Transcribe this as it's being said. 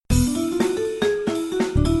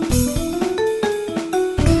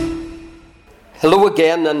Hello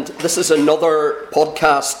again, and this is another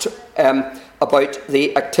podcast about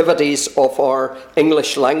the activities of our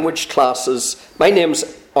English language classes. My name's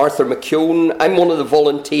Arthur McKeown. I'm one of the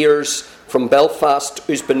volunteers from Belfast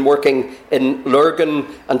who's been working in Lurgan,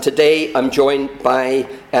 and today I'm joined by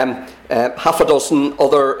half a dozen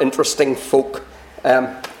other interesting folk.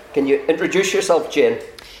 Can you introduce yourself, Jane?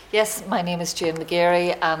 Yes, my name is Jane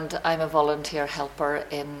McGarry and I'm a volunteer helper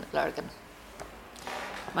in Lurgan.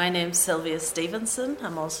 My name's Sylvia Stevenson.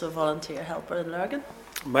 I'm also a volunteer helper in Lurgan.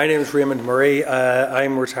 My name is Raymond Murray.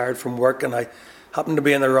 I'm retired from work and I happened to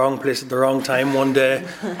be in the wrong place at the wrong time one day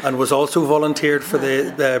and was also volunteered for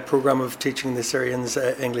the programme of teaching the Syrians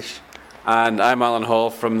English. And I'm Alan Hall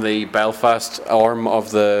from the Belfast arm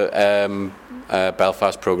of the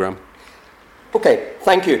Belfast programme. Okay,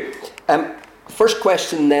 thank you. First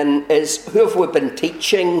question then is, who have we been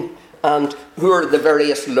teaching and who are the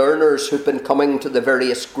various learners who've been coming to the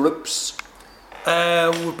various groups?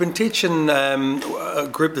 We've been teaching a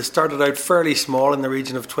group that started out fairly small in the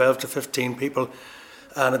region of 12 to 15 people,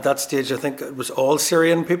 and at that stage I think it was all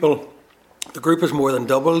Syrian people. The group has more than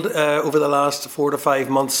doubled over the last 4 to 5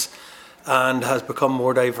 months and has become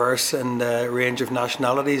more diverse in a range of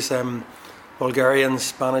nationalities. Bulgarian,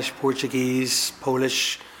 Spanish, Portuguese,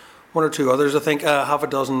 Polish, one or two others, I think, half a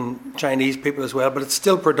dozen Chinese people as well, but it's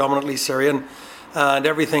still predominantly Syrian, and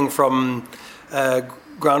everything from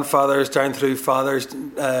grandfathers down through fathers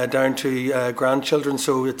down to grandchildren,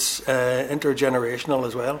 so it's intergenerational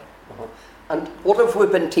as well. Uh-huh. And what have we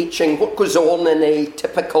been teaching? What goes on in a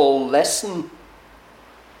typical lesson?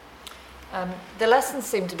 The lessons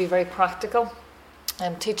seem to be very practical.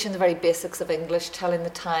 Teaching the very basics of English, telling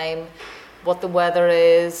the time, what the weather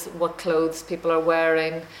is, what clothes people are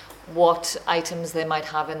wearing, what items they might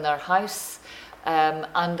have in their house,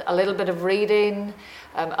 and a little bit of reading,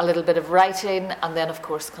 a little bit of writing, and then of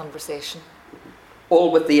course conversation.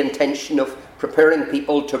 All with the intention of preparing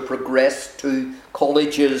people to progress to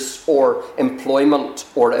colleges or employment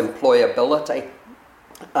or employability.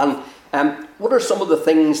 And what are some of the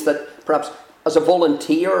things that perhaps as a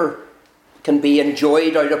volunteer can be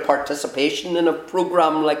enjoyed out of participation in a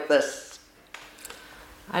programme like this?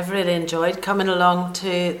 I've really enjoyed coming along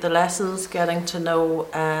to the lessons, getting to know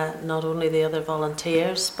not only the other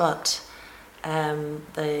volunteers but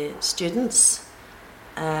the students.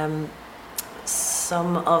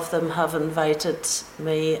 Some of them have invited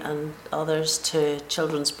me and others to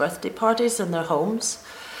children's birthday parties in their homes,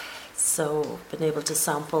 so been able to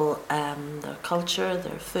sample their culture,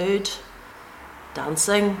 their food,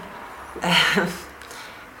 dancing.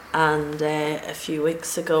 And a few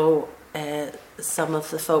weeks ago some of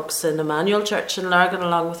the folks in Emmanuel Church in Lurgan,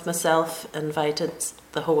 along with myself, invited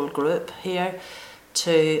the whole group here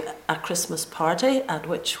to a Christmas party at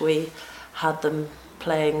which we had them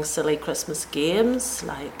playing silly Christmas games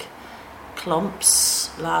like clumps,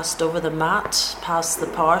 last over the mat, pass the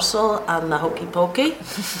parcel and the hokey pokey,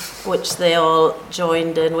 which they all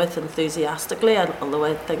joined in with enthusiastically, although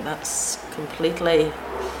I think that's completely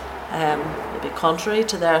maybe contrary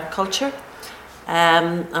to their culture.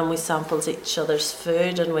 And we sampled each other's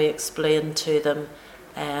food and we explained to them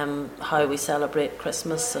how we celebrate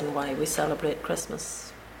Christmas and why we celebrate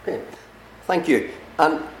Christmas. Okay. Thank you.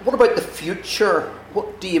 And what about the future?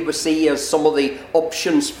 What do you see as some of the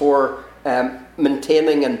options for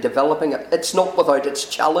maintaining and developing it? It's not without its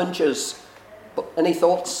challenges, but any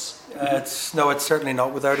thoughts? It's certainly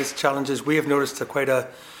not without its challenges. We have noticed quite a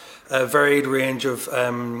varied range of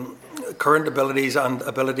current abilities and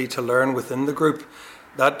ability to learn within the group.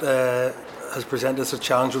 That has presented us a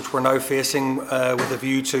challenge which we're now facing with a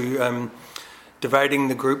view to dividing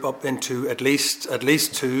the group up into at least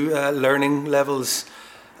two learning levels,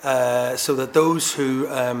 so that those who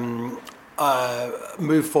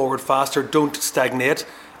move forward faster don't stagnate,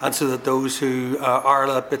 and so that those who are a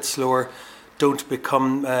little bit slower don't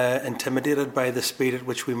become intimidated by the speed at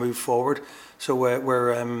which we move forward. So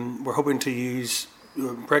we're hoping to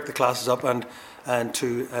break the classes up and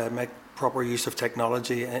to make proper use of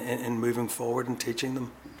technology in moving forward and teaching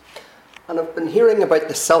them. And I've been hearing about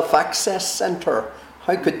the Self-Access Centre.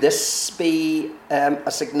 How could this be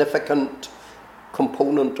a significant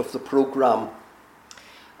component of the programme?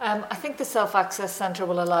 I think the Self-Access Centre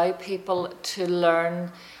will allow people to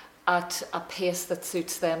learn at a pace that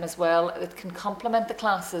suits them as well. It can complement the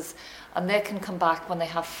classes and they can come back when they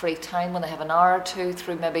have free time, when they have an hour or two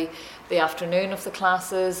through maybe the afternoon of the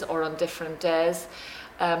classes or on different days,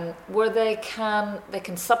 where they can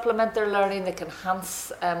supplement their learning, they can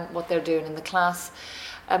enhance what they're doing in the class.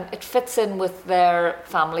 It fits in with their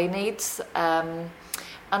family needs, and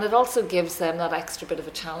it also gives them that extra bit of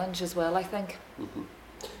a challenge as well, I think. Mm-hmm.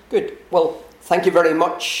 Good. Well, thank you very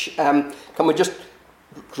much. Can we just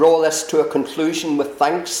draw this to a conclusion with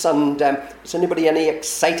thanks? And has anybody any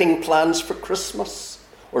exciting plans for Christmas?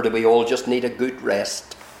 Or do we all just need a good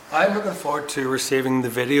rest? I'm looking forward to receiving the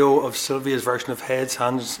video of Sylvia's version of Heads,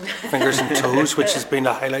 Hands, Fingers and Toes, which has been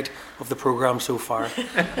a highlight of the programme so far.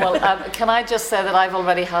 Well, can I just say that I've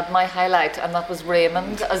already had my highlight, and that was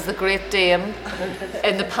Raymond as the Great Dane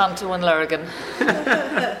in the Panto in Lurgan.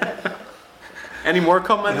 Any more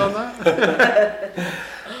comment on that?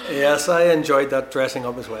 Yes, I enjoyed that dressing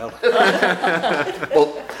up as well.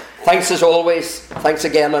 Well, thanks as always. Thanks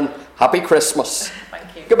again, and happy Christmas.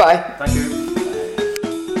 Thank you. Goodbye. Thank you.